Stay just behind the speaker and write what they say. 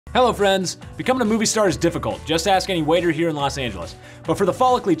Hello friends! Becoming a movie star is difficult, just ask any waiter here in Los Angeles. But for the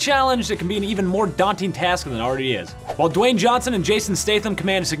follically challenged, it can be an even more daunting task than it already is. While Dwayne Johnson and Jason Statham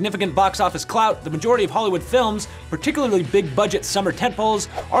command significant box office clout, the majority of Hollywood films, particularly big budget summer tentpoles,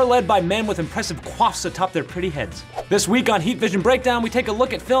 are led by men with impressive coiffes atop their pretty heads. This week on Heat Vision Breakdown, we take a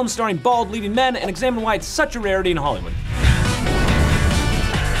look at films starring bald leading men and examine why it's such a rarity in Hollywood.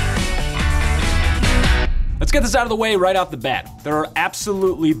 Let's get this out of the way right off the bat. There are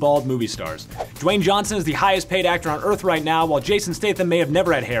absolutely bald movie stars. Dwayne Johnson is the highest paid actor on earth right now, while Jason Statham may have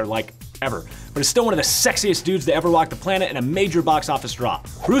never had hair, like ever, but is still one of the sexiest dudes to ever walk the planet and a major box office draw.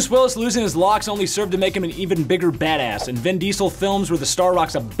 Bruce Willis losing his locks only served to make him an even bigger badass, and Vin Diesel films where the star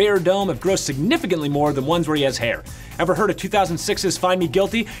rocks a bare dome have grossed significantly more than ones where he has hair. Ever heard of 2006's Find Me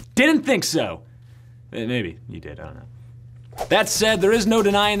Guilty? Didn't think so. Maybe you did, I don't know. That said, there is no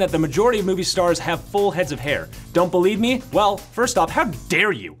denying that the majority of movie stars have full heads of hair. Don't believe me? Well, first off, how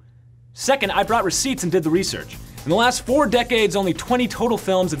dare you? Second, I brought receipts and did the research. In the last 4 decades, only 20 total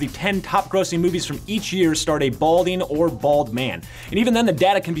films of the 10 top grossing movies from each year starred a balding or bald man. And even then, the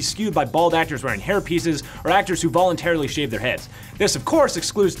data can be skewed by bald actors wearing hair pieces or actors who voluntarily shave their heads. This, of course,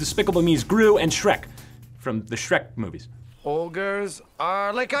 excludes Despicable Me's Gru and Shrek from the Shrek movies. Ogres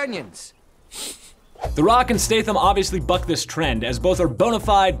are like onions. The Rock and Statham obviously buck this trend, as both are bona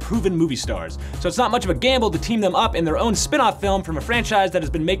fide, proven movie stars, so it's not much of a gamble to team them up in their own spin-off film from a franchise that has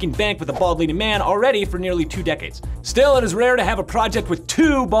been making bank with a bald leading man already for nearly 2 decades. Still, it is rare to have a project with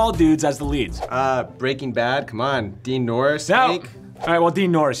 2 bald dudes as the leads. Breaking Bad, come on, Dean Norris, All right, well,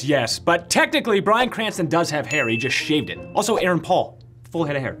 Dean Norris, yes, but technically, Bryan Cranston does have hair, he just shaved it. Also, Aaron Paul, full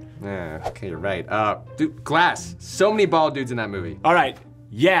head of hair. Yeah, okay, you're right. Dude, Glass, so many bald dudes in that movie. All right.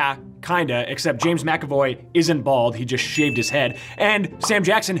 Yeah, kinda, except James McAvoy isn't bald, he just shaved his head. And Sam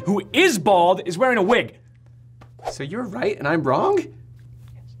Jackson, who is bald, is wearing a wig. So you're right and I'm wrong?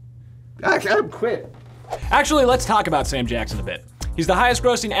 I gotta quit. Actually, let's talk about Sam Jackson a bit. He's the highest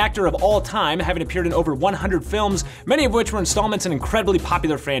grossing actor of all time, having appeared in over 100 films, many of which were installments in incredibly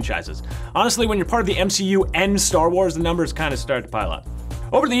popular franchises. Honestly, when you're part of the MCU and Star Wars, the numbers kinda start to pile up.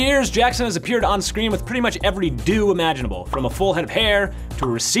 Over the years, Jackson has appeared on screen with pretty much every do imaginable, from a full head of hair, to a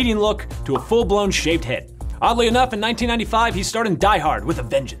receding look, to a full-blown shaved head. Oddly enough, in 1995, he starred in Die Hard with a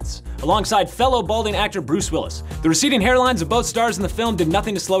Vengeance, alongside fellow balding actor Bruce Willis. The receding hairlines of both stars in the film did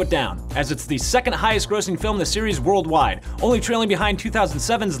nothing to slow it down, as it's the second highest grossing film in the series worldwide, only trailing behind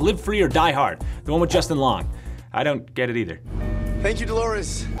 2007's Live Free or Die Hard, the one with Justin Long. I don't get it either. Thank you,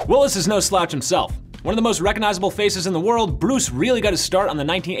 Dolores. Willis is no slouch himself. One of the most recognizable faces in the world, Bruce really got his start on the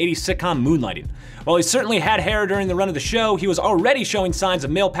 1980s sitcom Moonlighting. While he certainly had hair during the run of the show, he was already showing signs of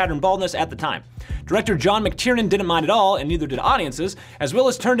male pattern baldness at the time. Director John McTiernan didn't mind at all, and neither did audiences, as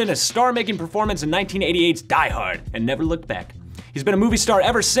Willis turned in a star-making performance in 1988's Die Hard and never looked back. He's been a movie star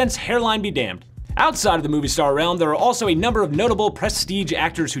ever since, hairline be damned. Outside of the movie star realm, there are also a number of notable prestige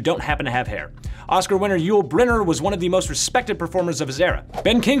actors who don't happen to have hair. Oscar winner Yul Brynner was one of the most respected performers of his era.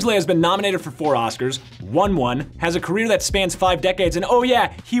 Ben Kingsley has been nominated for 4 Oscars, won 1, has a career that spans 5 decades, and oh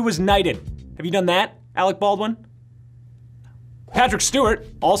yeah, he was knighted. Have you done that, Alec Baldwin? Patrick Stewart,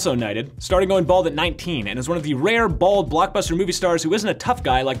 also knighted, started going bald at 19 and is one of the rare bald blockbuster movie stars who isn't a tough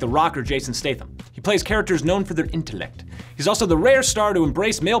guy like The Rock or Jason Statham. He plays characters known for their intellect. He's also the rare star to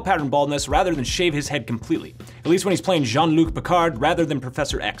embrace male pattern baldness rather than shave his head completely, at least when he's playing Jean-Luc Picard rather than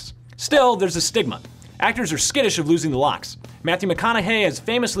Professor X. Still, there's a stigma. Actors are skittish of losing the locks. Matthew McConaughey has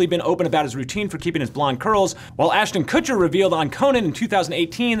famously been open about his routine for keeping his blonde curls, while Ashton Kutcher revealed on Conan in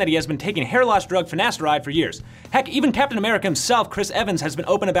 2018 that he has been taking hair loss drug finasteride for years. Heck, even Captain America himself, Chris Evans, has been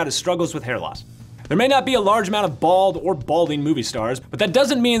open about his struggles with hair loss. There may not be a large amount of bald or balding movie stars, but that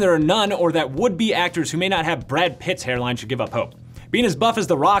doesn't mean there are none or that would-be actors who may not have Brad Pitt's hairline should give up hope. Being as buff as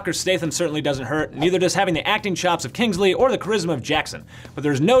The Rock or Statham certainly doesn't hurt, neither does having the acting chops of Kingsley or the charisma of Jackson. But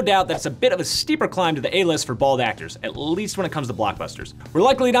there's no doubt that it's a bit of a steeper climb to the A-list for bald actors, at least when it comes to blockbusters. We're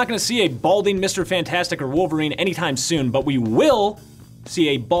likely not gonna see a balding Mr. Fantastic or Wolverine anytime soon, but we will see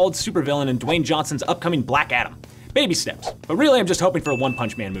a bald supervillain in Dwayne Johnson's upcoming Black Adam. Baby steps, but really I'm just hoping for a One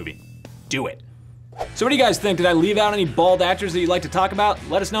Punch Man movie. Do it. So what do you guys think? Did I leave out any bald actors that you'd like to talk about?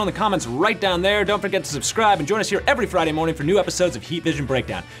 Let us know in the comments right down there. Don't forget to subscribe and join us here every Friday morning for new episodes of Heat Vision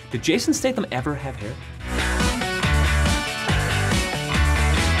Breakdown. Did Jason Statham ever have hair?